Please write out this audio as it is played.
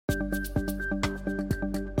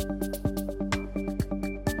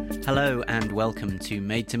Hello and welcome to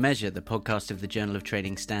Made to Measure, the podcast of the Journal of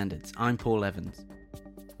Trading Standards. I'm Paul Evans.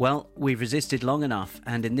 Well, we've resisted long enough,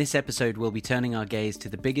 and in this episode we'll be turning our gaze to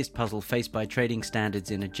the biggest puzzle faced by trading standards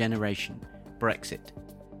in a generation, Brexit.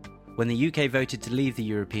 When the UK voted to leave the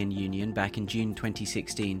European Union back in June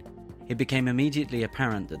 2016, it became immediately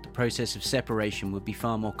apparent that the process of separation would be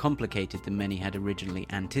far more complicated than many had originally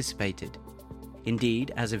anticipated.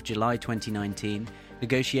 Indeed, as of July 2019,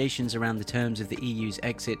 negotiations around the terms of the EU's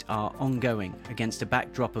exit are ongoing against a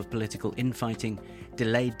backdrop of political infighting,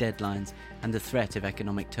 delayed deadlines, and the threat of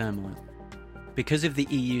economic turmoil. Because of the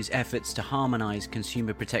EU's efforts to harmonise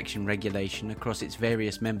consumer protection regulation across its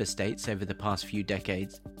various member states over the past few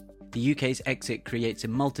decades, the UK's exit creates a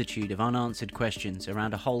multitude of unanswered questions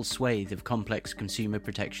around a whole swathe of complex consumer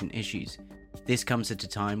protection issues. This comes at a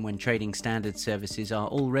time when trading standards services are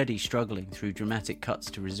already struggling through dramatic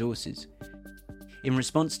cuts to resources. In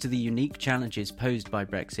response to the unique challenges posed by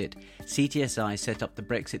Brexit, CTSI set up the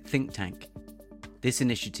Brexit think tank. This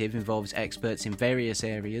initiative involves experts in various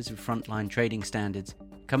areas of frontline trading standards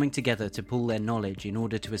coming together to pool their knowledge in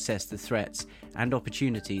order to assess the threats and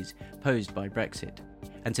opportunities posed by Brexit,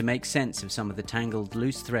 and to make sense of some of the tangled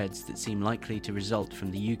loose threads that seem likely to result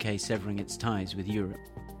from the UK severing its ties with Europe.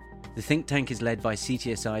 The think tank is led by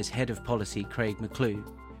CTSI's Head of Policy, Craig McClue.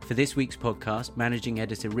 For this week's podcast, Managing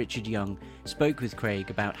Editor Richard Young spoke with Craig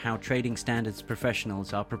about how trading standards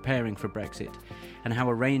professionals are preparing for Brexit and how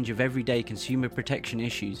a range of everyday consumer protection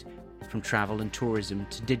issues, from travel and tourism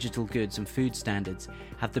to digital goods and food standards,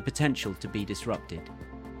 have the potential to be disrupted.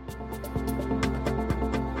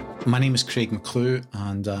 My name is Craig McClue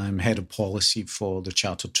and I'm Head of Policy for the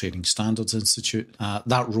Chartered Trading Standards Institute.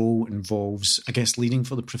 That role involves, leading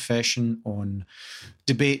for the profession on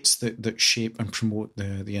debates that shape and promote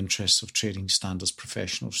the interests of trading standards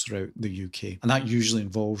professionals throughout the UK. And that usually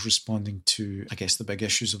involves responding to, the big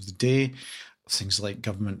issues of the day, things like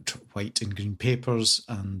government white and green papers,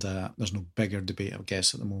 and there's no bigger debate, at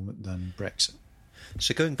the moment than Brexit.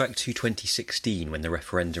 So going back to 2016, when the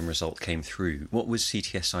referendum result came through, what was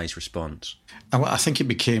CTSI's response? I think it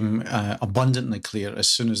became abundantly clear as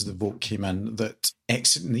soon as the vote came in that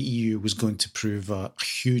exiting the EU was going to prove a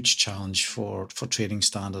huge challenge for trading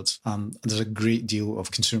standards. There's a great deal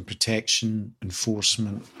of consumer protection,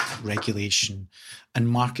 enforcement, regulation, and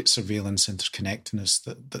market surveillance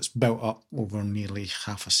interconnectedness that's built up over nearly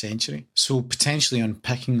half a century. So potentially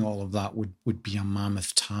unpicking all of that would be a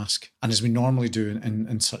mammoth task. And as we normally do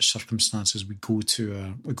in such circumstances, we go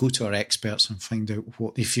to our experts and find out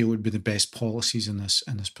what they feel would be the best policies in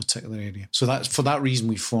this particular area. So that's for that reason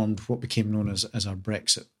we formed what became known as our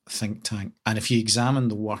Brexit think tank. And if you examine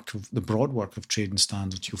the broad work of trading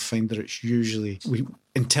standards, you'll find that it's usually,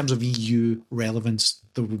 in terms of EU relevance,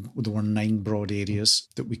 there were 9 broad areas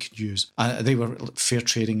that we could use. They were fair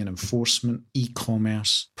trading and enforcement,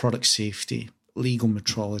 e-commerce, product safety, legal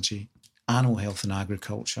metrology, animal health and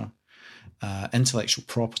agriculture, intellectual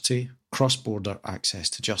property, cross-border access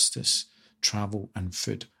to justice, travel and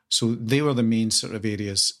food. So they were the main sort of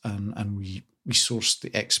areas, and we sourced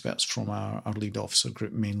the experts from our lead officer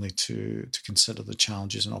group mainly to consider the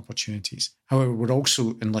challenges and opportunities. However, we're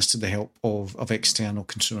also enlisted the help of external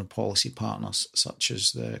consumer policy partners such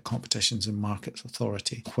as the Competitions and Markets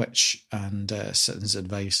Authority, Which and Citizens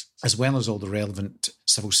Advice, as well as all the relevant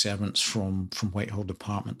civil servants from Whitehall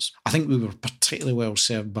departments. I think we were particularly well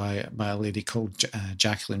served by a lady called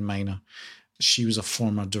Jacqueline Miner. She was a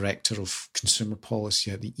former director of consumer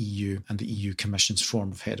policy at the EU and the EU Commission's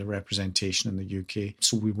form of head of representation in the UK.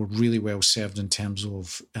 So we were really well served in terms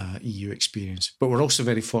of EU experience. But we're also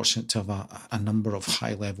very fortunate to have a number of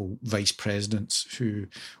high-level vice presidents who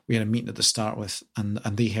we had a meeting at the start with, and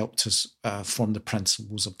they helped us form the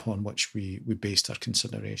principles upon which we based our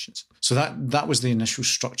considerations. So that was the initial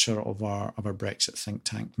structure of our Brexit think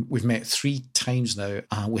tank. We've met 3 times now.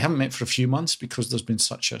 We haven't met for a few months because there's been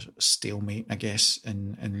such a stalemate, I guess,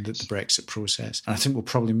 in the Brexit process. And I think we'll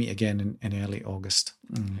probably meet again in early August.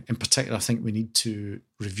 In particular, I think we need to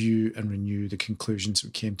review and renew the conclusions we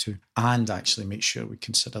came to and actually make sure we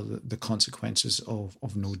consider the consequences of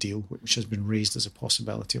no deal, which has been raised as a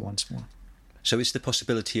possibility once more. So is the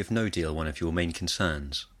possibility of no deal one of your main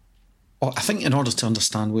concerns? Well, I think in order to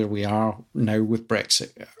understand where we are now with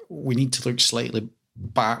Brexit, we need to look slightly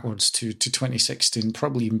backwards to 2016,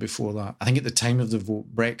 probably even before that. I think at the time of the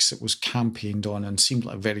vote, Brexit was campaigned on and seemed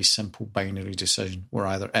like a very simple binary decision. We're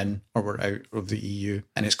either in or we're out of the EU.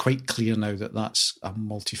 And it's quite clear now that that's a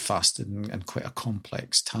multifaceted and quite a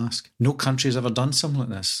complex task. No country has ever done something like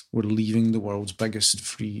this. We're leaving the world's biggest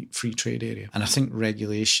free trade area. And I think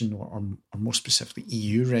regulation, or more specifically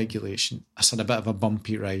EU regulation, has had a bit of a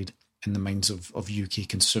bumpy ride. in the minds of UK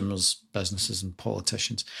consumers, businesses and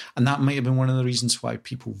politicians. And that might have been one of the reasons why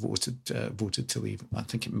people voted to leave. I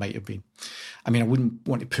think it might have been. I mean, I wouldn't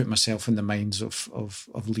want to put myself in the minds of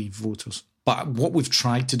Leave voters. But what we've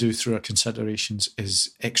tried to do through our considerations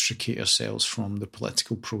is extricate ourselves from the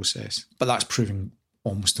political process. But that's proving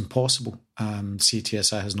almost impossible.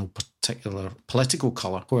 CTSI has no particular political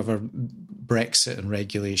colour. However, Brexit and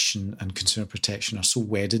regulation and consumer protection are so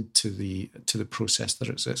wedded to the process that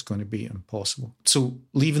it's going to be impossible. So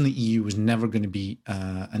leaving the EU was never going to be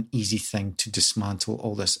an easy thing to dismantle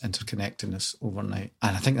all this interconnectedness overnight.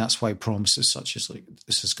 And I think that's why promises such as like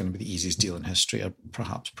this is going to be the easiest deal in history are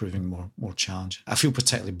perhaps proving more challenging. I feel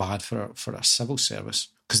particularly bad for our civil service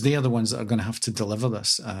because they are the ones that are going to have to deliver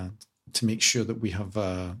this. To make sure that we have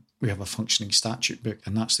a functioning statute book,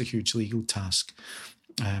 and that's the huge legal task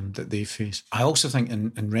that they face. I also think,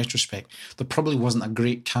 in retrospect, there probably wasn't a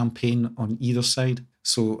great campaign on either side.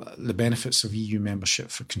 So the benefits of EU membership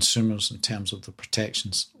for consumers in terms of the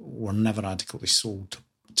protections were never adequately sold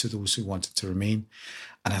to those who wanted to remain,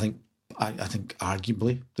 and I think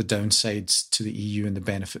arguably the downsides to the EU and the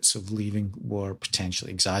benefits of leaving were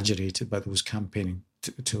potentially exaggerated by those campaigning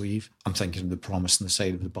to leave. I'm thinking of the promise on the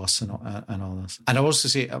side of the bus and all this. And I also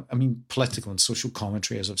say, I mean, political and social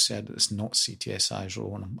commentary, as I've said, it's not CTSI's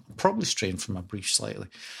role, and I'm probably straying from my brief slightly.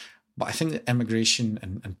 But I think that immigration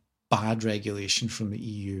and bad regulation from the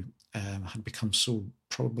EU had become so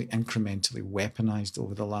probably incrementally weaponised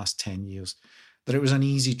over the last 10 years that it was an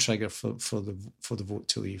easy trigger for the vote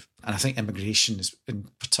to leave. And I think immigration in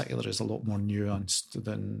particular is a lot more nuanced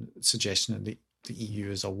than suggesting that the EU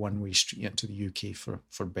is a one-way street into the UK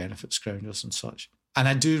for benefit scroungers and such. And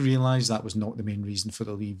I do realise that was not the main reason for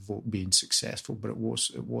the Leave vote being successful, but it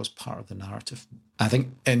was part of the narrative. I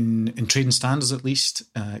think in trading standards, at least,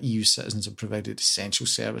 EU citizens are provided essential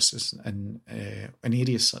services in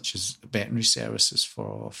areas such as veterinary services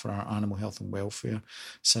for our animal health and welfare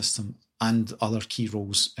system, and other key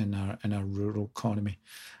roles in our rural economy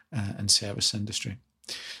and service industry.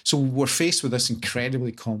 So we're faced with this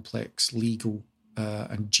incredibly complex legal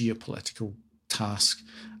and geopolitical task,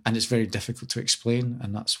 and it's very difficult to explain,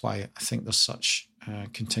 and that's why I think there's such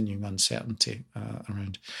continuing uncertainty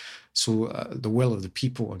around. So the will of the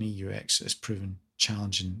people on EU exit is proven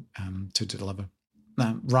challenging to deliver.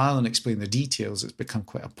 Now, rather than explain the details, it's become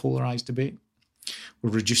quite a polarised debate.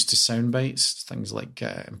 We're reduced to sound bites, things like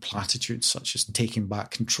platitudes such as taking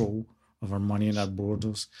back control of our money and our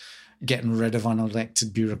borders, getting rid of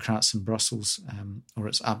unelected bureaucrats in Brussels, or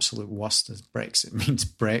its absolute worst as Brexit means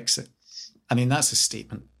Brexit. I mean, that's a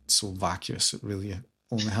statement so vacuous it really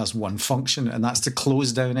only has one function, and that's to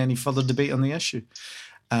close down any further debate on the issue.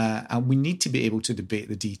 And we need to be able to debate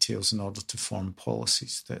the details in order to form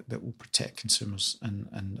policies that will protect consumers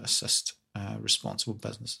and assist responsible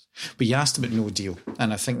businesses. But you asked about no deal,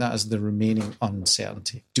 and I think that is the remaining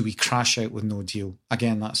uncertainty. Do we crash out with no deal?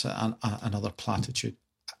 Again, that's another platitude.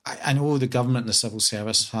 I know the government and the civil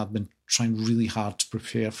service have been trying really hard to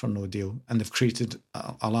prepare for no deal, and they've created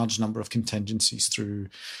a large number of contingencies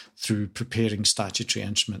through preparing statutory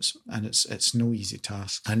instruments, and it's no easy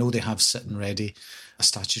task. I know they have sitting ready a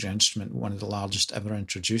statutory instrument, one of the largest ever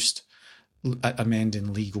introduced,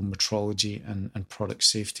 amending legal metrology and product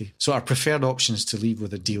safety. So our preferred option is to leave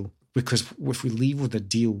with a deal, because if we leave with a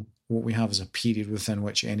deal, what we have is a period within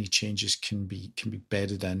which any changes can be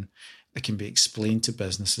bedded in. It can be explained to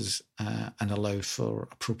businesses and allow for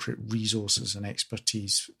appropriate resources and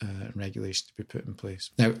expertise and regulation to be put in place.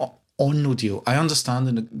 Now, on no deal, I understand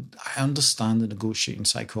the negotiating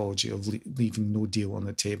psychology of leaving no deal on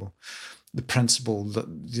the table. The principle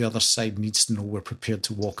that the other side needs to know we're prepared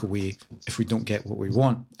to walk away if we don't get what we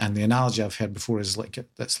want. And the analogy I've heard before is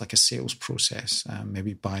that's like a sales process,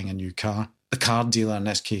 maybe buying a new car. The car dealer, in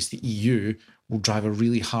this case the EU, will drive a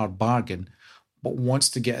really hard bargain, but wants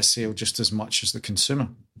to get a sale just as much as the consumer,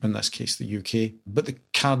 in this case the UK. But the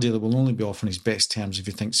car dealer will only be offering his best terms if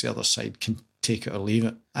he thinks the other side can take it or leave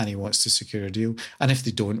it, and he wants to secure a deal. And if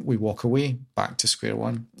they don't, we walk away, back to square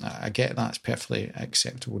one. I get that. It's perfectly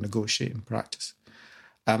acceptable negotiating practice.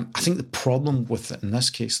 I think the problem with it in this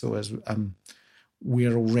case, though, is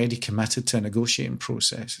we're already committed to a negotiating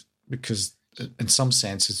process, because in some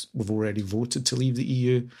senses we've already voted to leave the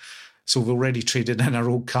EU, so we've already traded in our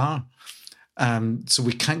old car. So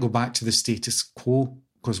we can't go back to the status quo,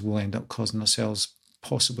 because we'll end up causing ourselves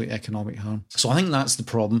possibly economic harm. So I think that's the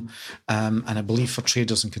problem. And I believe for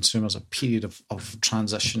traders and consumers, a period of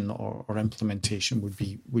transition or implementation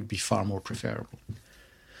would be far more preferable.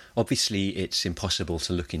 Obviously, it's impossible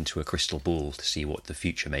to look into a crystal ball to see what the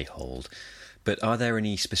future may hold. But are there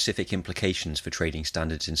any specific implications for trading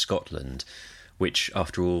standards in Scotland which,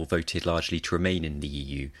 after all, voted largely to remain in the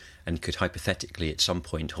EU and could hypothetically at some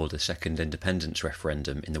point hold a second independence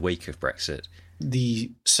referendum in the wake of Brexit.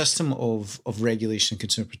 The system of regulation and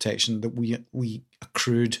consumer protection that we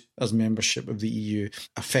accrued as membership of the EU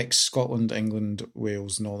affects Scotland, England,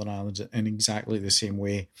 Wales, Northern Ireland in exactly the same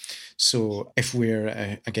way. So if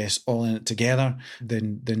we're, all in it together,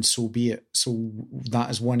 then so be it. So that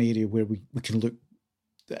is one area where we can look.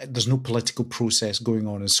 There's no political process going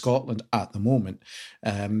on in Scotland at the moment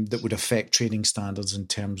that would affect trading standards in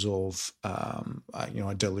terms of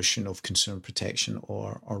a dilution of consumer protection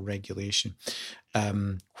or regulation.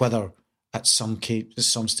 Whether at some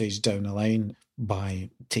stage down the line,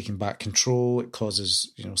 by taking back control, it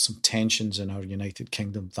causes some tensions in our United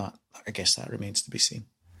Kingdom. That remains to be seen.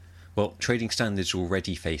 Well, trading standards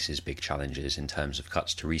already faces big challenges in terms of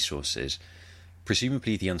cuts to resources.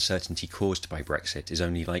 Presumably the uncertainty caused by Brexit is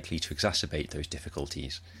only likely to exacerbate those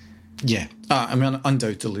difficulties. Yeah,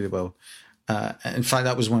 undoubtedly it will. In fact,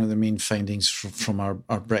 that was one of the main findings from our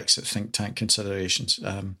Brexit think tank considerations.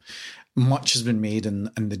 Much has been made in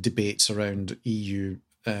the debates around EU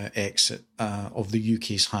exit of the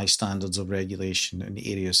UK's high standards of regulation in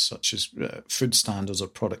areas such as food standards or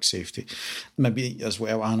product safety, maybe as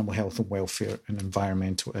well animal health and welfare and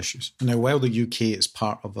environmental issues. Now, while the UK is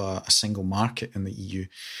part of a single market in the EU,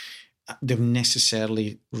 they've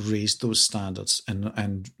necessarily raised those standards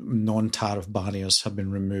and non-tariff barriers have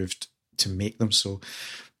been removed to make them so.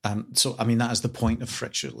 That is the point of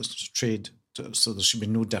frictionless trade. So there should be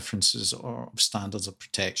no differences or standards of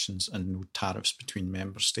protections and no tariffs between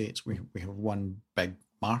member states. We have one big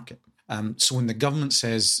market. So when the government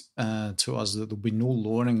says to us that there'll be no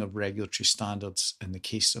lowering of regulatory standards in the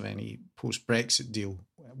case of any post-Brexit deal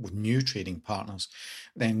with new trading partners,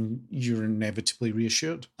 then you're inevitably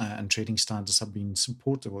reassured. And trading standards have been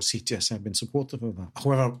supportive, or CTS have been supportive of that.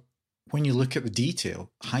 However, when you look at the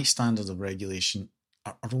detail, high standards of regulation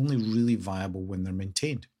are only really viable when they're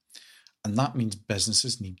maintained. And that means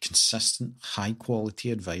businesses need consistent,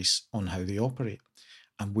 high-quality advice on how they operate.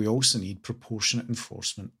 And we also need proportionate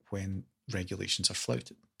enforcement when regulations are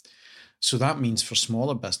flouted. So that means for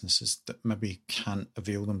smaller businesses that maybe can't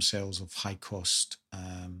avail themselves of high-cost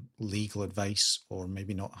legal advice or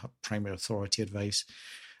maybe not have primary authority advice,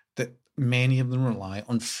 that many of them rely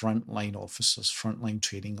on frontline officers, frontline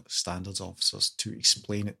trading standards officers to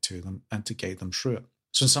explain it to them and to guide them through it.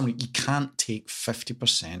 So in summary, you can't take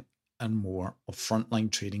 50% and more of frontline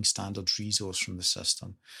trading standards resource from the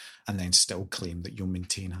system and then still claim that you'll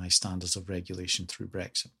maintain high standards of regulation through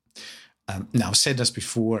Brexit. Now, I've said this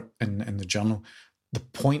before in the journal. The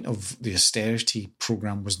point of the austerity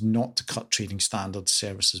programme was not to cut trading standards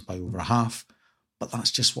services by over half, but that's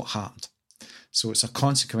just what happened. So it's a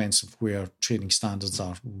consequence of where trading standards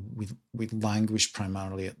are. We languish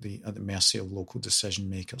primarily at the mercy of local decision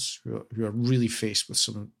makers who are really faced with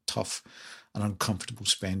some tough and uncomfortable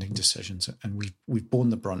spending decisions, and we've borne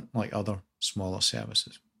the brunt like other smaller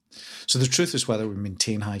services. So the truth is, whether we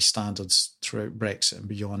maintain high standards throughout Brexit and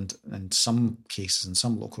beyond, in some cases, in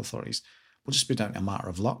some local authorities, will just be down to a matter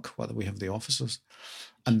of luck whether we have the officers.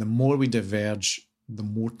 And the more we diverge, the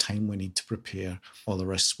more time we need to prepare, or the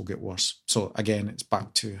risks will get worse. So again, it's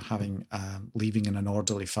back to having leaving in an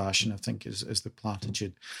orderly fashion, I think, is the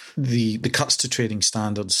platitude. The cuts to trading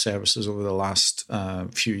standards services over the last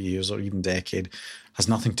few years or even decade has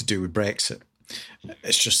nothing to do with Brexit.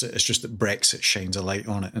 It's just that Brexit shines a light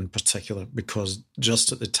on it in particular, because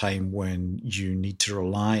just at the time when you need to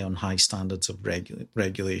rely on high standards of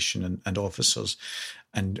regulation and officers,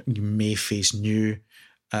 and you may face new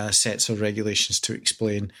sets of regulations to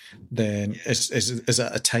explain, then is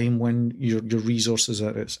at a time when your resources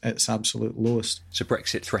are at its absolute lowest. So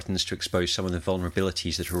Brexit threatens to expose some of the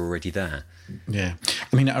vulnerabilities that are already there. Yeah.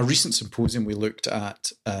 I mean, at a recent symposium, we looked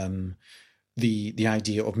at the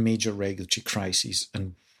idea of major regulatory crises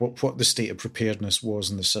and what the state of preparedness was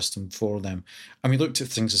in the system for them. And we looked at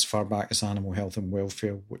things as far back as animal health and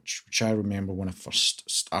welfare, which I remember when I first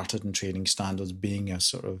started in trading standards being a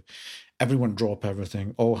sort of everyone drop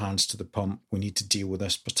everything, all hands to the pump, we need to deal with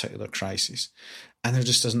this particular crisis. And there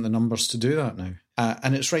just isn't the numbers to do that now.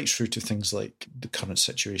 And it's right through to things like the current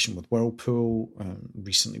situation with Whirlpool.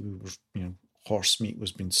 Recently, horse meat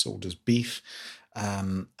was being sold as beef.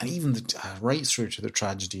 And even right through to the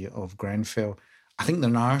tragedy of Grenfell. I think the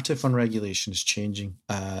narrative on regulation is changing,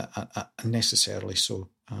 unnecessarily so.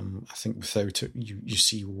 I think without it, you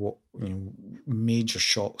see what major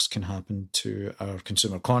shocks can happen to our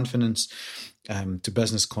consumer confidence, to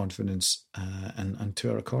business confidence, and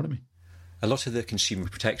to our economy. A lot of the consumer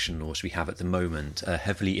protection laws we have at the moment are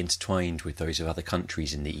heavily intertwined with those of other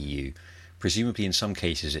countries in the EU. Presumably in some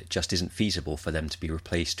cases it just isn't feasible for them to be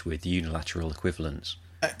replaced with unilateral equivalents.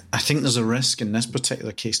 I think there's a risk in this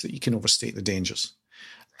particular case that you can overstate the dangers.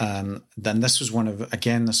 Then this was one of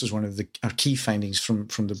our key findings from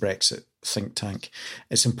the Brexit think tank.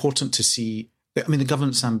 It's important to see. I mean, the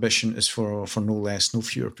government's ambition is for no less, no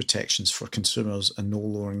fewer protections for consumers and no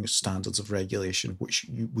lowering standards of regulation, which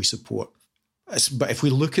we support. But if we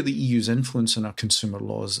look at the EU's influence on our consumer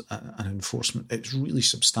laws and enforcement, it's really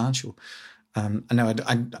substantial. And now,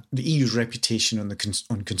 the EU's reputation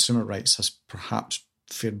on consumer rights has perhaps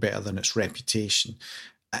fared better than its reputation.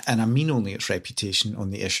 And I mean only its reputation on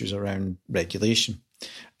the issues around regulation.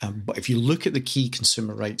 But if you look at the key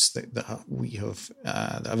consumer rights that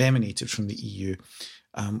have emanated from the EU,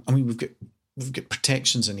 I mean, we've got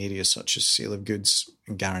protections in areas such as sale of goods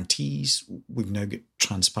and guarantees. We've now got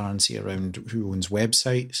transparency around who owns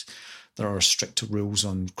websites. There are stricter rules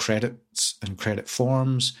on credits and credit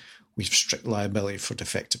forms. We've strict liability for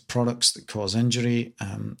defective products that cause injury.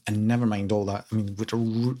 And never mind all that, I mean, with a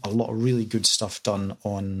lot of really good stuff done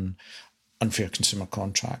on unfair consumer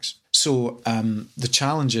contracts. So the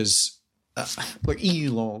challenge is,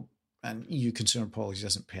 EU law and EU consumer policy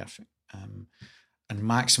isn't perfect. And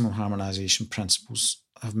maximum harmonisation principles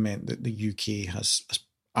have meant that the UK has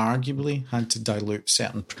arguably had to dilute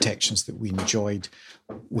certain protections that we enjoyed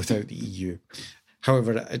without the EU.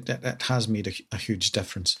 However, it has made a huge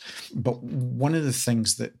difference. But one of the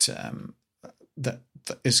things that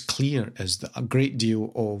is clear is that a great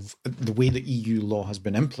deal of the way that EU law has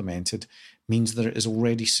been implemented means that it is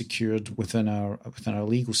already secured within our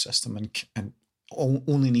legal system and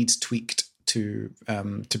only needs tweaked to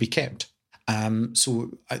be kept.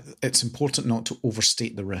 So it's important not to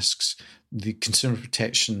overstate the risks. The consumer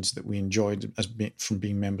protections that we enjoyed from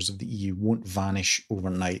being members of the EU won't vanish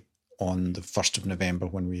overnight on the 1st of November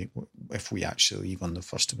if we actually leave on the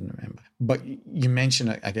 1st of November. But you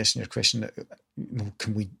mentioned, I guess, in your question, that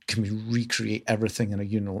can we recreate everything in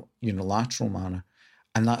a unilateral manner?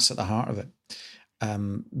 And that's at the heart of it.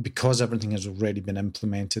 Because everything has already been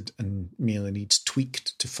implemented and merely needs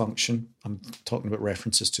tweaked to function. I'm talking about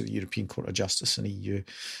references to the European Court of Justice and EU.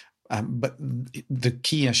 But the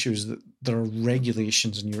key issue is that there are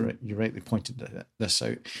regulations, and you rightly pointed this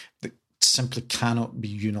out, that simply cannot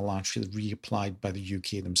be unilaterally reapplied by the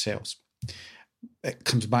UK themselves. It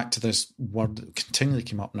comes back to this word that continually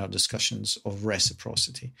came up in our discussions of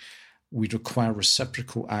reciprocity. We require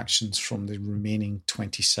reciprocal actions from the remaining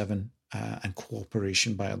 27 and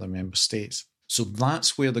cooperation by other member states. So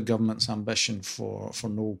that's where the government's ambition for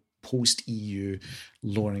no post-EU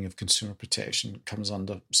lowering of consumer protection comes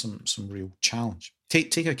under some real challenge.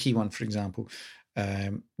 Take a key one, for example.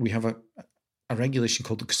 We have a regulation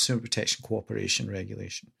called the Consumer Protection Cooperation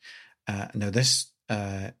Regulation. Now this,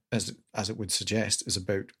 as it would suggest, is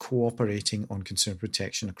about cooperating on consumer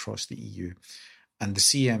protection across the EU. And the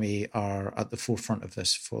CMA are at the forefront of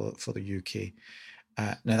this for the UK.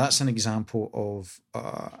 Now, that's an example of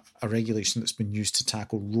a regulation that's been used to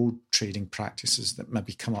tackle road trading practices that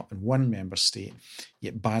maybe come up in one member state,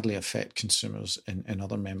 yet badly affect consumers in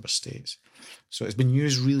other member states. So it's been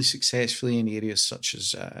used really successfully in areas such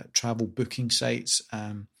as travel booking sites,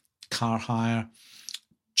 car hire,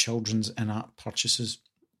 children's in-app purchases.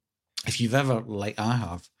 If you've ever, like I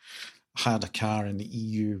have, had a car in the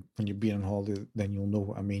EU when you're being on holiday, then you'll know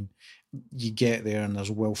what I mean. You get there and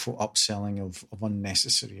there's willful upselling of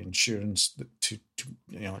unnecessary insurance to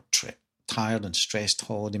tired and stressed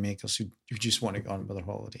holidaymakers who just want to go on with their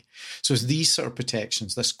holiday. So it's these sort of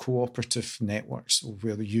protections, this cooperative networks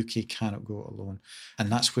where the UK cannot go alone.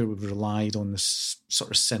 And that's where we've relied on this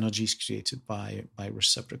sort of synergies created by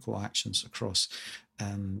reciprocal actions across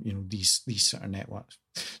these sort of networks.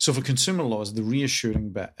 So for consumer laws, the reassuring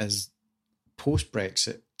bit is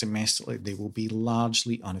post-Brexit, domestically, they will be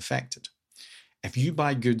largely unaffected. If you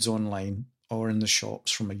buy goods online or in the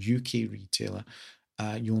shops from a UK retailer,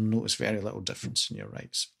 you'll notice very little difference in your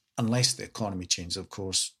rights, unless the economy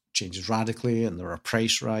changes radically and there are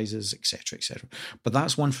price rises, etc., etc. But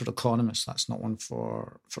that's one for economists. That's not one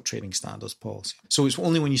for trading standards policy. So it's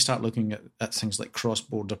only when you start looking at things like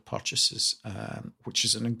cross-border purchases, which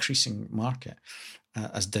is an increasing market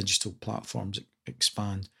as digital platforms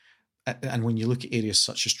expand. And when you look at areas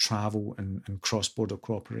such as travel and cross-border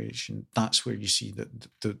cooperation, that's where you see that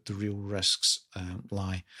the real risks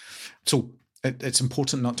lie. So it's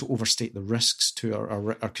important not to overstate the risks to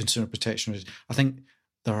our consumer protection. I think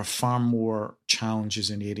there are far more challenges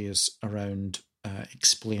in areas around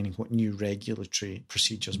explaining what new regulatory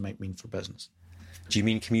procedures might mean for business. Do you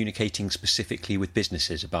mean communicating specifically with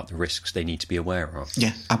businesses about the risks they need to be aware of?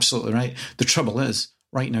 Yeah, absolutely right. The trouble is,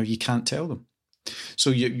 right now, you can't tell them.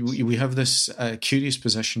 So we have this curious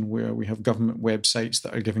position where we have government websites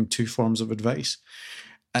that are giving two forms of advice.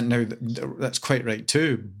 And now that's quite right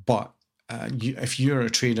too, but if you're a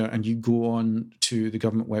trader and you go on to the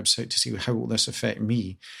government website to see how will this affect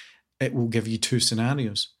me, it will give you two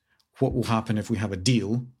scenarios. What will happen if we have a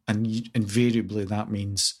deal? And invariably that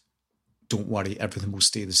means, don't worry, everything will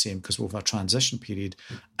stay the same because we'll have a transition period.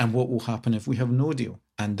 And what will happen if we have no deal?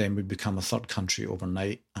 And then we become a third country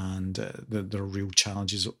overnight. And there are real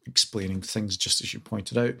challenges of explaining things, just as you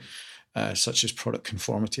pointed out, such as product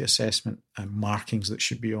conformity assessment and markings that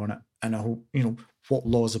should be on it. And I hope, what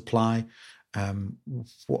laws apply,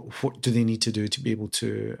 what do they need to do to be able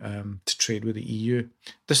to trade with the EU?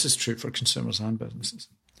 This is true for consumers and businesses.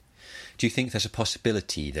 Do you think there's a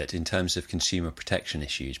possibility that in terms of consumer protection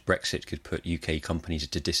issues, Brexit could put UK companies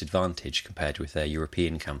at a disadvantage compared with their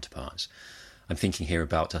European counterparts? I'm thinking here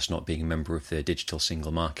about us not being a member of the digital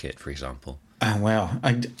single market, for example.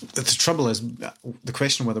 The trouble is, the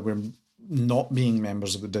question whether we're not being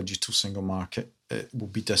members of the digital single market will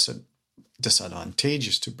be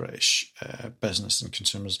disadvantageous to British business and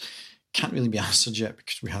consumers can't really be answered yet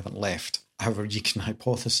because we haven't left. However, you can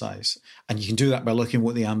hypothesise, and you can do that by looking at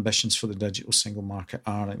what the ambitions for the digital single market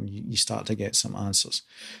are, and you start to get some answers.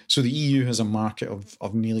 So the EU has a market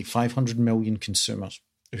of nearly 500 million consumers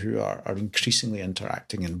who are increasingly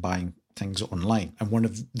interacting and buying things online. And one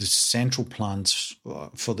of the central plans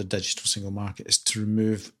for the digital single market is to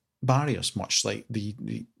remove barriers, much like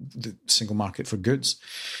the single market for goods,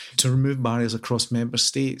 to remove barriers across member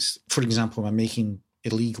states. For example, by making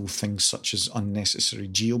illegal things such as unnecessary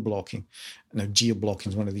geo-blocking. Now,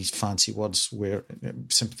 geo-blocking is one of these fancy words where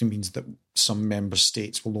it simply means that some member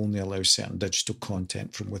states will only allow certain digital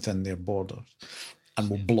content from within their borders and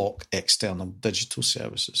will block external digital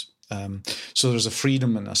services. So there's a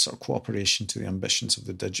freedom and a sort of cooperation to the ambitions of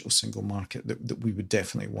the digital single market that we would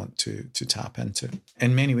definitely want to tap into.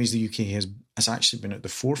 In many ways, the UK has actually been at the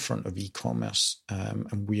forefront of e-commerce,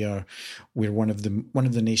 and we're one of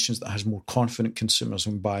the nations that has more confident consumers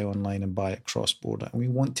who buy online and buy it cross-border, and we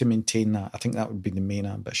want to maintain that. I think that would be the main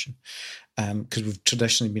ambition, because we've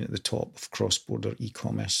traditionally been at the top of cross-border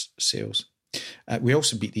e-commerce sales. We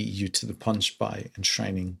also beat the EU to the punch by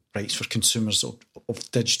enshrining rights for consumers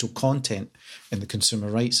of digital content in the Consumer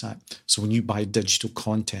Rights Act. So when you buy digital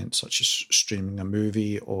content, such as streaming a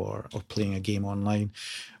movie or playing a game online,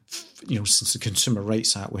 since the Consumer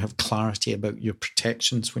Rights Act, we have clarity about your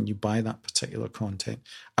protections when you buy that particular content.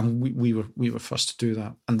 And we were first to do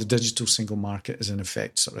that. And the digital single market is in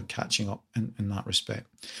effect sort of catching up in that respect.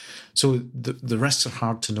 So the risks are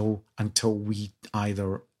hard to know until we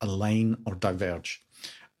either align or diverge.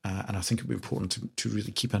 And I think it would be important to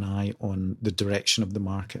really keep an eye on the direction of the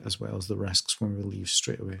market as well as the risks when we leave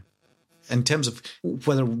straight away. In terms of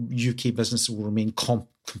whether UK businesses will remain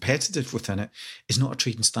competitive within it, is not a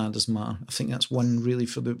trading standards matter. I think that's one really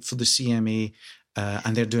for the CMA,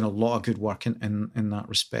 and they're doing a lot of good work in that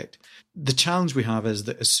respect. The challenge we have is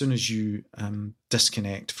that as soon as you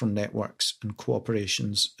disconnect from networks and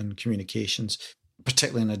cooperations and communications,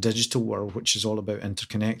 particularly in a digital world, which is all about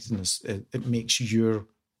interconnectedness, it makes your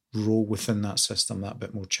role within that system that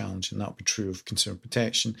bit more challenging. That would be true of consumer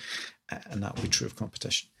protection, and that would be true of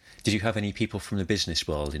competition. Did you have any people from the business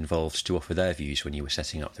world involved to offer their views when you were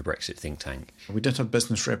setting up the Brexit think tank? We did have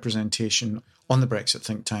business representation on the Brexit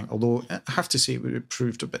think tank, although I have to say it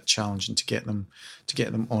proved a bit challenging to get them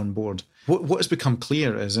on board. What has become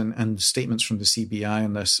clear is, and statements from the CBI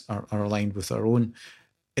on this are aligned with our own,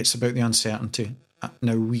 it's about the uncertainty.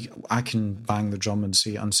 Now, I can bang the drum and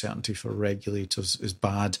say uncertainty for regulators is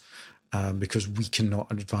bad because we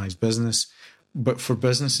cannot advise business. But for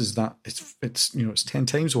businesses, that it's 10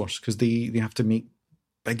 times worse because they have to make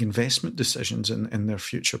big investment decisions in their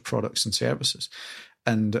future products and services,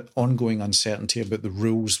 and ongoing uncertainty about the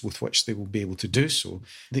rules with which they will be able to do so.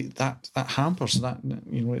 That hampers that,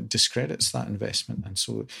 it discredits that investment, and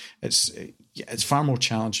so it's far more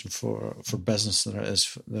challenging for business than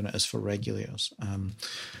it is for regulators.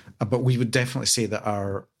 But we would definitely say that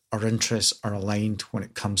our interests are aligned when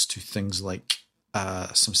it comes to things like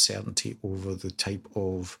some certainty over the type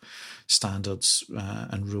of standards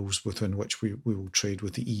and rules within which we will trade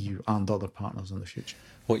with the EU and other partners in the future.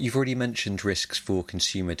 Well, you've already mentioned risks for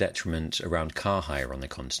consumer detriment around car hire on the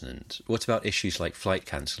continent. What about issues like flight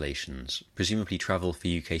cancellations? Presumably travel for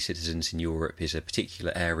UK citizens in Europe is a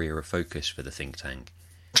particular area of focus for the think tank.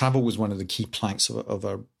 Travel was one of the key planks of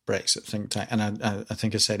our Brexit think tank, and I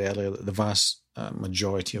think I said earlier that the vast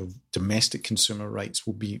majority of domestic consumer rights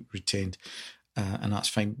will be retained. and that's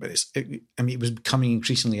fine. But it was becoming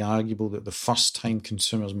increasingly arguable that the first time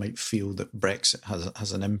consumers might feel that Brexit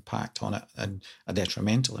has an impact on it, and a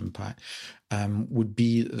detrimental impact, would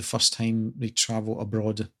be the first time they travel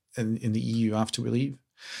abroad in the EU after we leave.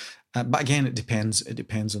 But again, it depends. It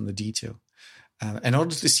depends on the detail. In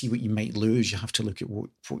order to see what you might lose, you have to look at what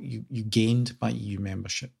you gained by EU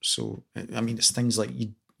membership. So, I mean, it's things like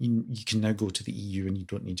you can now go to the EU and you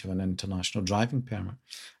don't need to have an international driving permit.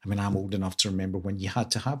 I mean, I'm old enough to remember when you had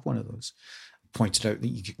to have one of those. I pointed out that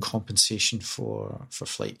you get compensation for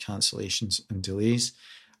flight cancellations and delays.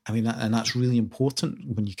 I mean, and that's really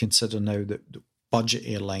important when you consider now that budget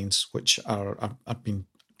airlines, which have been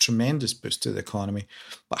tremendous boost to the economy,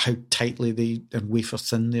 but how tightly and wafer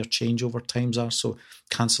thin their changeover times are. So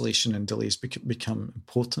cancellation and delays become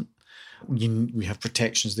important. We have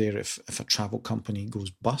protections there. If a travel company goes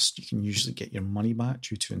bust, you can usually get your money back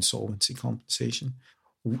due to insolvency compensation.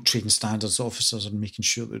 Trade and standards officers are making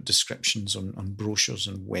sure that descriptions on brochures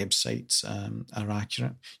and websites are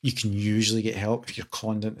accurate. You can usually get help if you're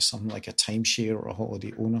conned into something like a timeshare or a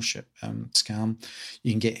holiday ownership scam.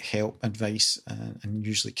 You can get help, advice, and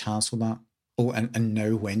usually cancel that. Oh, and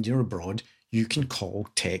now when you're abroad, you can call,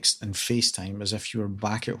 text, and FaceTime as if you were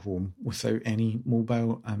back at home without any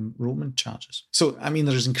mobile roaming charges. So, I mean,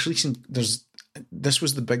 this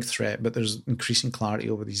was the big threat, but there's increasing clarity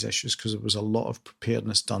over these issues because there was a lot of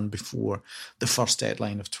preparedness done before the first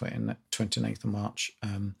deadline of 29th of March.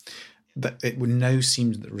 That it would now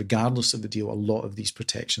seem that regardless of the deal, a lot of these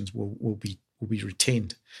protections will be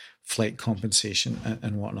retained, flight compensation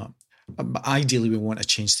and whatnot. But ideally, we want a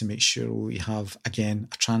change to make sure we have, again,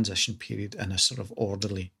 a transition period and a sort of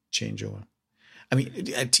orderly changeover. I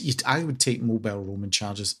mean, I would take mobile roaming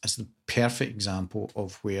charges as the perfect example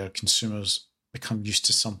of where consumers become used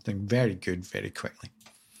to something very good very quickly.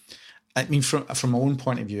 I mean, from my own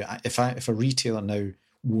point of view, if a retailer now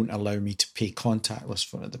won't allow me to pay contactless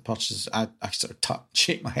for the purchase, I sort of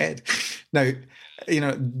shake my head. Now, you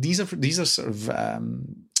know, these are sort of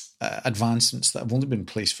advancements that have only been in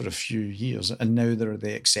place for a few years, and now they're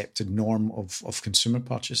the accepted norm of consumer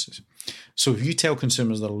purchases. So if you tell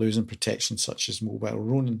consumers they're losing protection such as mobile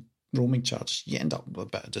roaming charges, you end up with a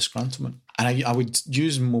bit of disgruntlement. And I would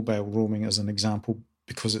use mobile roaming as an example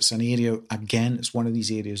because it's an area, again, it's one of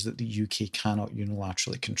these areas that the UK cannot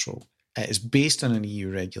unilaterally control. It's based on an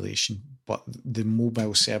EU regulation, but the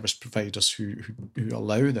mobile service providers who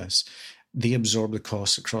allow this, they absorb the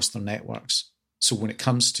costs across their networks. So when it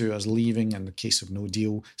comes to us leaving, in the case of no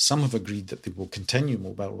deal, some have agreed that they will continue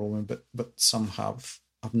mobile roaming, but some have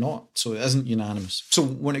not. So it isn't unanimous. So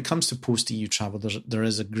when it comes to post-EU travel, there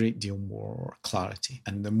is a great deal more clarity.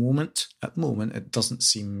 And at the moment, it doesn't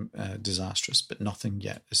seem disastrous, but nothing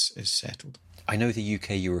yet is settled. I know the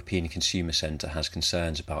UK European Consumer Centre has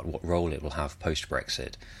concerns about what role it will have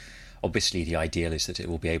post-Brexit. Obviously, the ideal is that it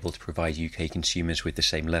will be able to provide UK consumers with the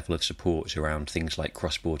same level of support around things like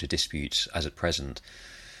cross-border disputes as at present.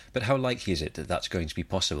 But how likely is it that that's going to be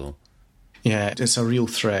possible? Yeah, it's a real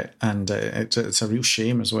threat, and it's a real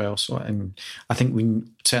shame as well. So, and I think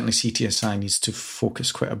certainly CTSI needs to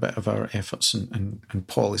focus quite a bit of our efforts and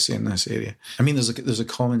policy in this area. I mean, there's a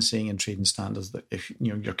common saying in trade and standards that if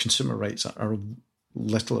your consumer rights are of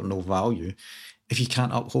little or no value if you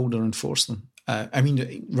can't uphold or enforce them. I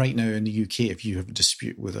mean, right now in the UK, if you have a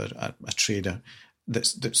dispute with a trader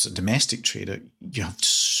that's a domestic trader, you have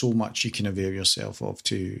so much you can avail yourself of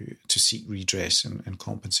to seek redress and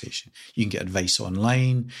compensation. You can get advice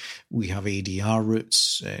online. We have ADR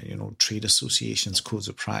routes, trade associations, codes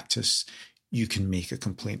of practice. You can make a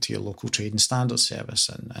complaint to your local trade and standards service,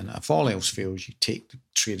 and if all else fails, you take the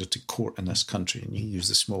trader to court in this country and you use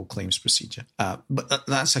the small claims procedure. But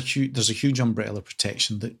there's a huge umbrella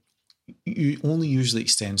protection that only usually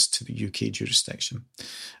extends to the UK jurisdiction.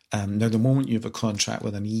 Now, the moment you have a contract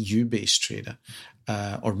with an EU-based trader,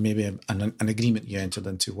 or maybe an agreement you entered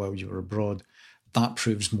into while you were abroad, that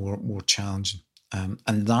proves more challenging.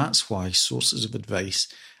 And that's why sources of advice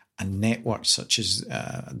and networks such as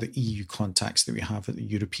the EU contacts that we have at the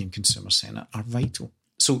European Consumer Centre are vital.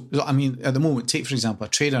 So, I mean, at the moment, take, for example, a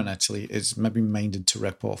trader in Italy is maybe minded to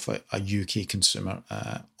rip off a UK consumer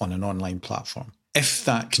on an online platform. If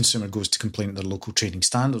that consumer goes to complain to their local trading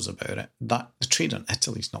standards about it, the trader in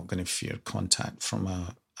Italy is not going to fear contact from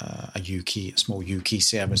a small UK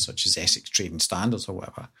service such as Essex Trading Standards or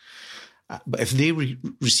whatever. But if they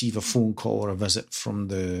receive a phone call or a visit from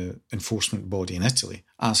the enforcement body in Italy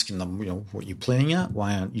asking them, what are you playing at?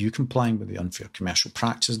 Why aren't you complying with the Unfair Commercial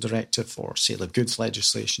Practice Directive or Sale of Goods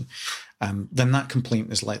legislation? Then that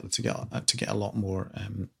complaint is likely to get a lot more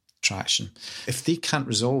traction. If they can't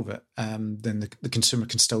resolve it, then the consumer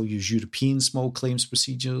can still use European small claims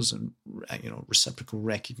procedures, and reciprocal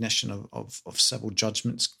recognition of civil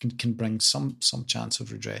judgments can bring some chance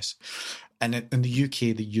of redress. And in the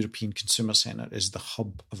UK, the European Consumer Centre is the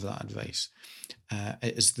hub of that advice.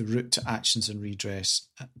 It is the route to actions and redress,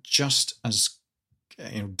 just as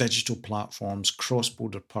digital platforms,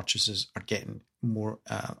 cross-border purchases are getting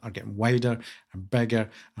wider and bigger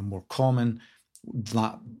and more common.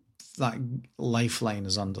 That lifeline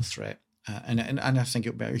is under threat, and I think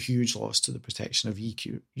it'll be a huge loss to the protection of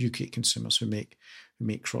UK consumers who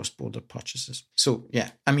make cross-border purchases. So yeah,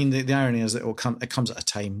 I mean the irony is that it comes at a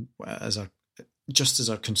time as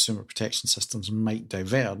our consumer protection systems might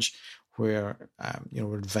diverge, where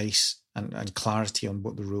advice and clarity on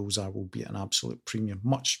what the rules are will be at an absolute premium,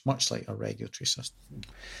 much like our regulatory system.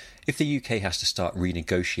 If the UK has to start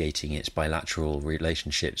renegotiating its bilateral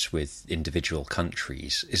relationships with individual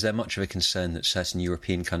countries, is there much of a concern that certain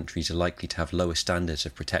European countries are likely to have lower standards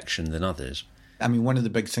of protection than others? I mean, one of the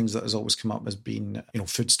big things that has always come up has been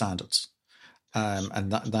food standards.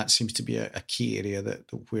 And that seems to be a key area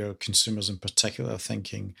where consumers in particular are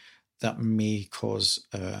thinking that may cause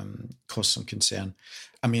some concern.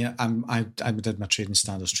 I mean, I did my trading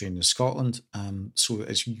standards training in Scotland, so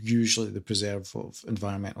it's usually the preserve of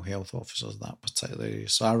environmental health officers that particular area.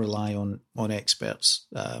 So I rely on experts,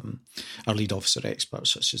 our lead officer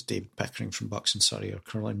experts, such as David Pickering from Bucks and Surrey or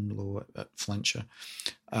Caroline Lowe at Flintshire.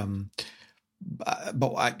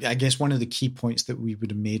 But I guess one of the key points that we would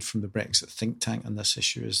have made from the Brexit think tank on this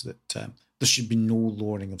issue is that there should be no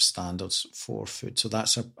lowering of standards for food. So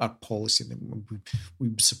that's our policy. That we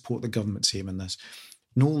support the government's aim in this.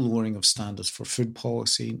 No lowering of standards for food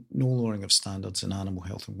policy, no lowering of standards in animal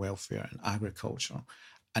health and welfare and agriculture.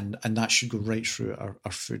 And that should go right through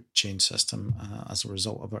our food chain system as a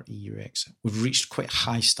result of our EU exit. We've reached quite a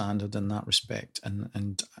high standard in that respect,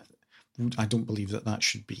 and I don't believe that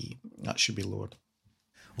should be lowered.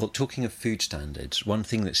 Well, talking of food standards, one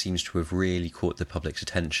thing that seems to have really caught the public's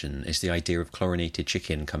attention is the idea of chlorinated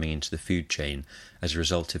chicken coming into the food chain as a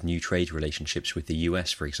result of new trade relationships with the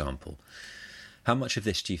US, for example. How much of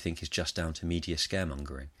this do you think is just down to media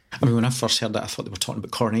scaremongering? I mean, when I first heard that, I thought they were talking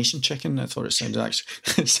about coronation chicken. I thought it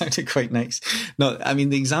sounded quite nice. No, I mean,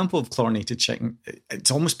 the example of chlorinated chicken,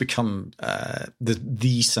 it's almost become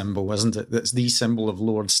the symbol, isn't it? That's the symbol of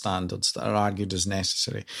lowered standards that are argued as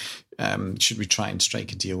necessary. Should we try and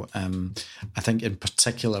strike a deal? I think in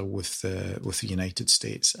particular with the United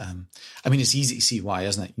States. I mean, it's easy to see why,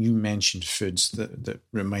 isn't it? You mentioned foods that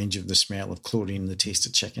remind you of the smell of chlorine and the taste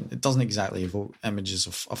of chicken. It doesn't exactly evoke images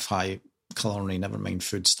of high culinary, never mind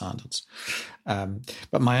food standards.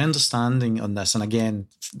 But my understanding on this, and again,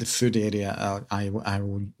 the food area, I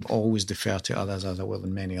will always defer to others as I will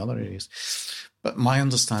in many other areas. But my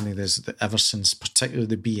understanding is that ever since particularly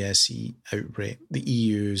the BSE outbreak, the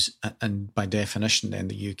EU's, and by definition then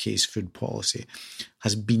the UK's food policy,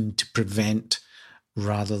 has been to prevent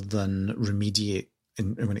rather than remediate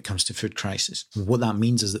when it comes to food crisis. What that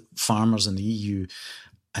means is that farmers in the EU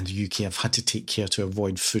and the UK have had to take care to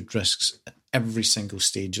avoid food risks at every single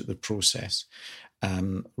stage of the process,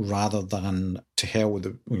 rather than to hell with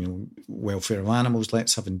the welfare of animals.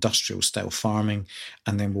 Let's have industrial style farming,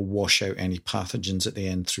 and then we'll wash out any pathogens at the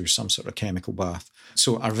end through some sort of chemical bath.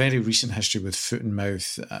 So our very recent history with foot and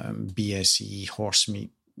mouth, BSE, horse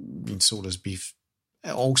meat being sold as beef,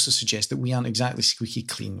 it also suggests that we aren't exactly squeaky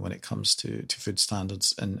clean when it comes to food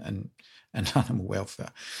standards and animal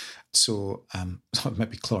welfare. So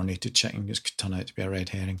maybe chlorinated chicken could turn out to be a red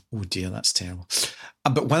herring. Oh dear, that's terrible.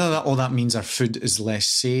 But whether all that means our food is less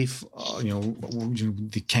safe,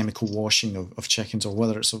 the chemical washing of chickens, or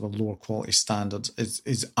whether it's sort of lower quality standards,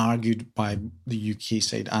 is argued by the UK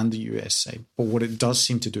side and the US side. But what it does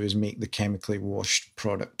seem to do is make the chemically washed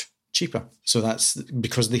product cheaper. So that's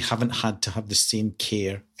because they haven't had to have the same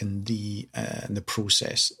care in the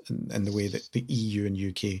process in the way that the EU and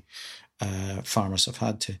UK farmers have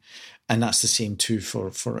had to. And that's the same too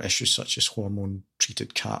for issues such as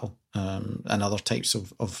hormone-treated cattle and other types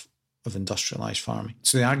of industrialised farming.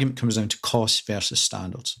 So the argument comes down to cost versus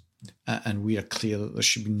standards. And we are clear that there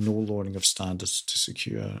should be no lowering of standards to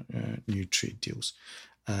secure new trade deals.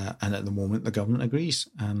 And at the moment, the government agrees.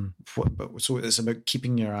 So it's about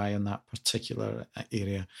keeping your eye on that particular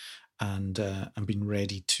area and being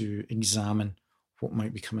ready to examine what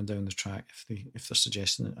might be coming down the track if they're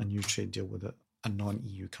suggesting a new trade deal with a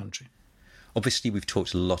non-EU country. Obviously, we've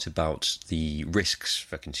talked a lot about the risks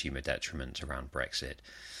for consumer detriment around Brexit.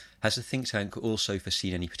 Has the think tank also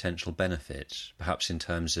foreseen any potential benefits, perhaps in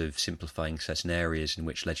terms of simplifying certain areas in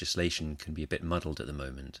which legislation can be a bit muddled at the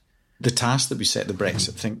moment? The task that we set the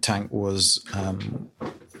Brexit think tank was,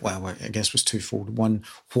 I guess was twofold. One,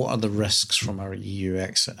 what are the risks from our EU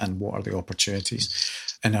exit and what are the opportunities?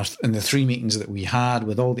 In the 3 meetings that we had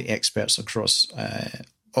with all the experts across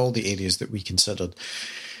all the areas that we considered,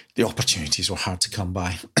 the opportunities were hard to come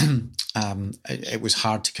by. It was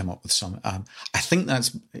hard to come up with some. I think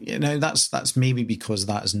that's maybe because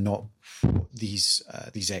that is not what these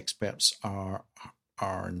experts are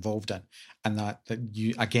involved in, and that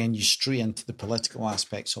you stray into the political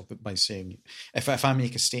aspects of it by saying, if I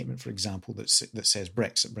make a statement, for example, that says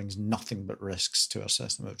Brexit brings nothing but risks to our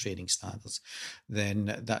system of trading standards,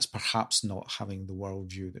 then that's perhaps not having the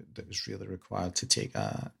worldview that is really required to take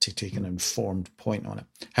an informed point on it.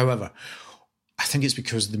 However, I think it's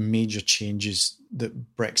because the major changes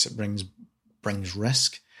that Brexit brings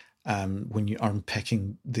risk. When you are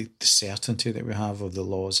unpicking the certainty that we have of the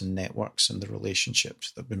laws and networks and the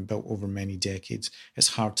relationships that have been built over many decades, it's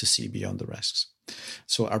hard to see beyond the risks.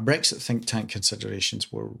 So our Brexit think tank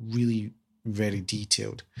considerations were really very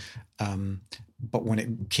detailed. But when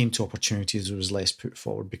it came to opportunities, there was less put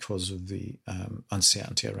forward because of the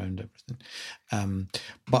uncertainty around everything.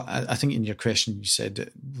 But I think in your question, you said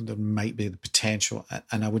that there might be the potential,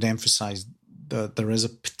 and I would emphasise that there is a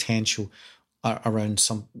potential around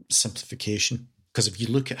some simplification, because if you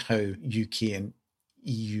look at how UK and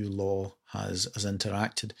EU law has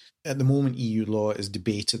interacted, at the moment EU law is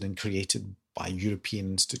debated and created by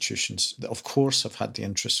European institutions that of course have had the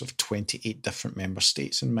interests of 28 different member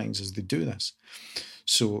states in mind as they do this.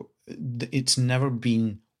 So it's never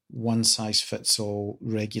been one size fits all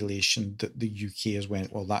regulation that the UK has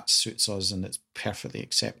went, well, that suits us and it's perfectly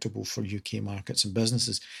acceptable for UK markets and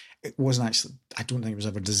businesses. It wasn't actually, I don't think it was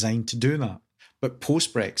ever designed to do that. But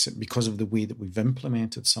post-Brexit, because of the way that we've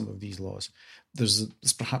implemented some of these laws, there's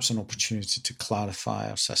perhaps an opportunity to clarify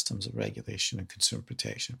our systems of regulation and consumer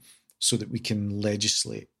protection so that we can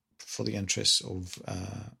legislate for the interests of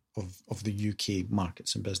the UK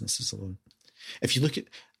markets and businesses alone. If you look at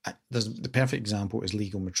the perfect example is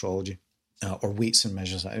legal metrology. Or weights and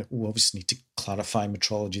measures. We obviously need to clarify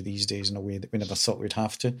metrology these days in a way that we never thought we'd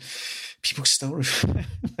have to. People still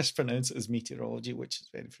mispronounce it as meteorology, which is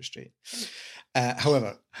very frustrating.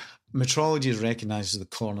 However, metrology is recognised as the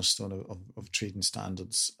cornerstone of trading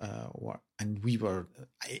standards work, and we were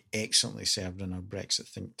excellently served in our Brexit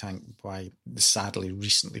think tank by the sadly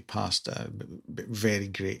recently passed very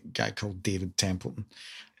great guy called David Templeton,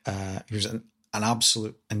 who's an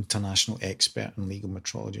absolute international expert in legal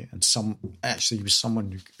metrology, and he was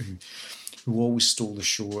someone who always stole the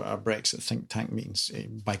show at our Brexit think tank meetings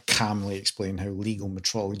by calmly explaining how legal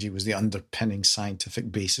metrology was the underpinning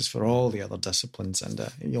scientific basis for all the other disciplines, and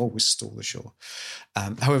he always stole the show.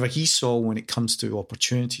 However, he saw when it comes to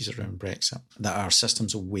opportunities around Brexit that our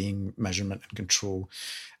systems of weighing, measurement and control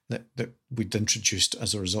that we'd introduced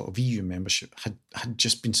as a result of EU membership had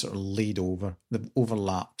just been sort of laid over. They've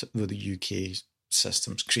overlapped with the UK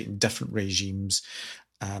systems, creating different regimes.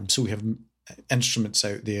 So we have instruments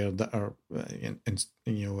out there that are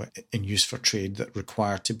in use for trade that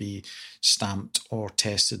require to be stamped or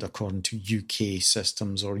tested according to UK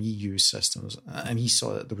systems or EU systems. And he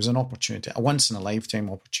saw that there was an opportunity, a once-in-a-lifetime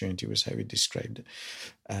opportunity was how he described it,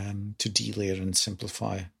 to delayer and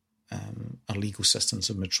simplify our legal systems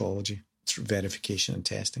of metrology through verification and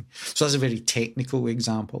testing. So that's a very technical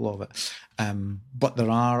example of it. But there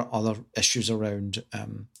are other issues around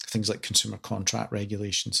things like consumer contract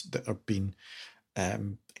regulations that are being that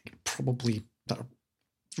are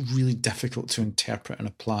really difficult to interpret and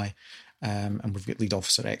apply. And we've got lead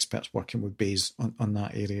officer experts working with BEIS on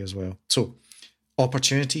that area as well. So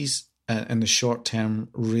opportunities in the short term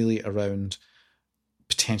really around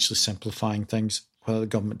potentially simplifying things. Whether the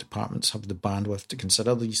government departments have the bandwidth to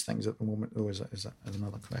consider these things at the moment, though, is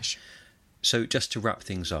another question. So just to wrap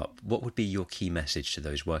things up, what would be your key message to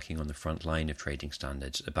those working on the front line of trading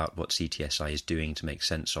standards about what CTSI is doing to make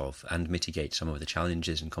sense of and mitigate some of the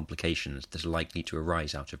challenges and complications that are likely to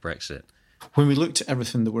arise out of Brexit? When we looked at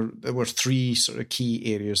everything, there were three sort of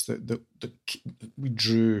key areas that we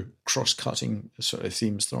drew cross-cutting sort of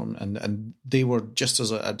themes from, and they were just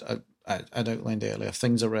as I'd outlined earlier,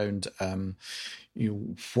 things around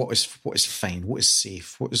what is fine, what is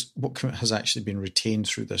safe, what has actually been retained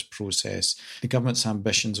through this process. The government's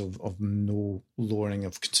ambitions of no lowering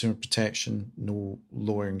of consumer protection, no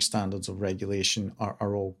lowering standards of regulation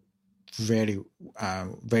are all very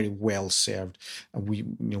very well served, and we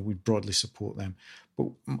broadly support them. But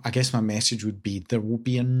I guess my message would be there will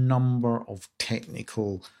be a number of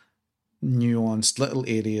technical, nuanced little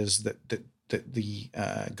areas that the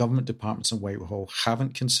government departments in Whitehall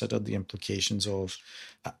haven't considered the implications of,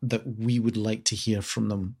 that we would like to hear from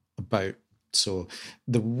them about. So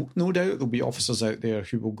no doubt there'll be officers out there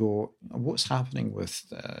who will go, what's happening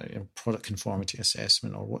with product conformity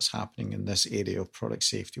assessment, or what's happening in this area of product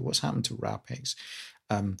safety? What's happened to RAPEX?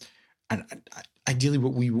 And ideally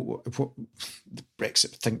what the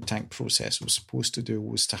Brexit think tank process was supposed to do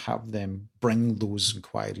was to have them bring those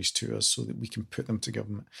inquiries to us so that we can put them to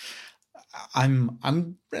government.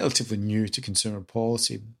 I'm relatively new to consumer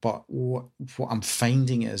policy, but what I'm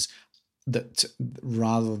finding is that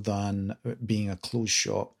rather than being a closed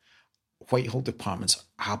shop, Whitehall departments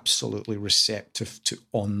are absolutely receptive to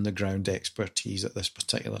on-the-ground expertise at this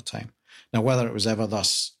particular time. Now, whether it was ever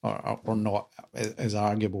thus or not is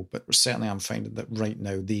arguable, but certainly I'm finding that right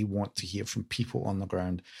now they want to hear from people on the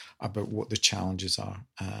ground about what the challenges are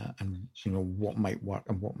and what might work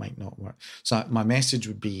and what might not work. So my message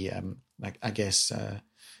would be, I guess,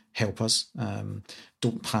 help us.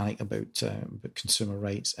 Don't panic about consumer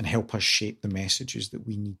rights, and help us shape the messages that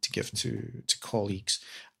we need to give to colleagues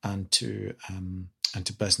and to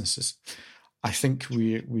businesses. I think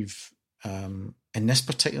we've in this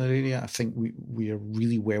particular area, I think we are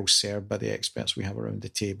really well served by the experts we have around the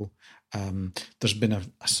table. There's been a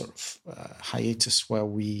sort of hiatus while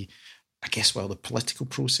the political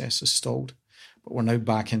process has stalled. But we're now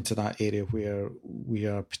back into that area where we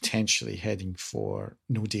are potentially heading for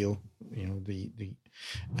no deal, the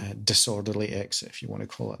disorderly exit, if you want to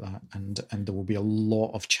call it that. And there will be a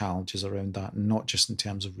lot of challenges around that, not just in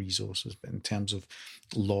terms of resources, but in terms of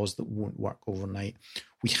laws that won't work overnight.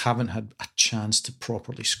 We haven't had a chance to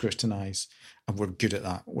properly scrutinise, and we're good at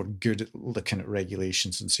that. We're good at looking at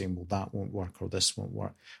regulations and saying, well, that won't work or this won't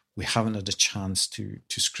work. We haven't had a chance to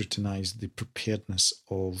scrutinise the preparedness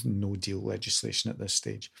of no-deal legislation at this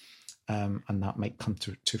stage, and that might come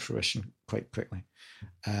to fruition quite quickly.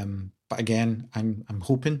 But again, I'm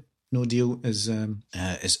hoping no deal is a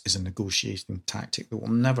negotiating tactic that will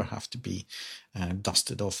never have to be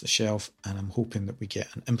dusted off the shelf, and I'm hoping that we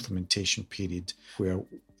get an implementation period where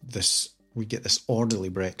we get this orderly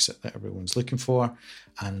Brexit that everyone's looking for,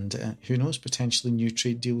 and who knows, potentially new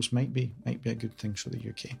trade deals might be a good thing for the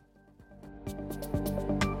UK.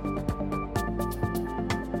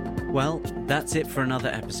 Well, that's it for another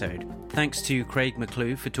episode. Thanks to Craig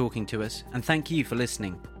McClue for talking to us, and thank you for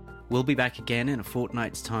listening. We'll be back again in a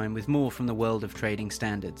fortnight's time with more from the world of trading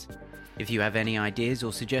standards. If you have any ideas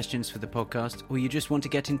or suggestions for the podcast, or you just want to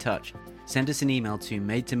get in touch, send us an email to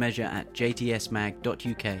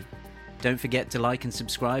madetomeasure@jtsmag.uk. Don't forget to like and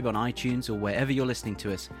subscribe on iTunes or wherever you're listening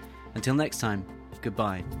to us. Until next time,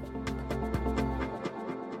 goodbye.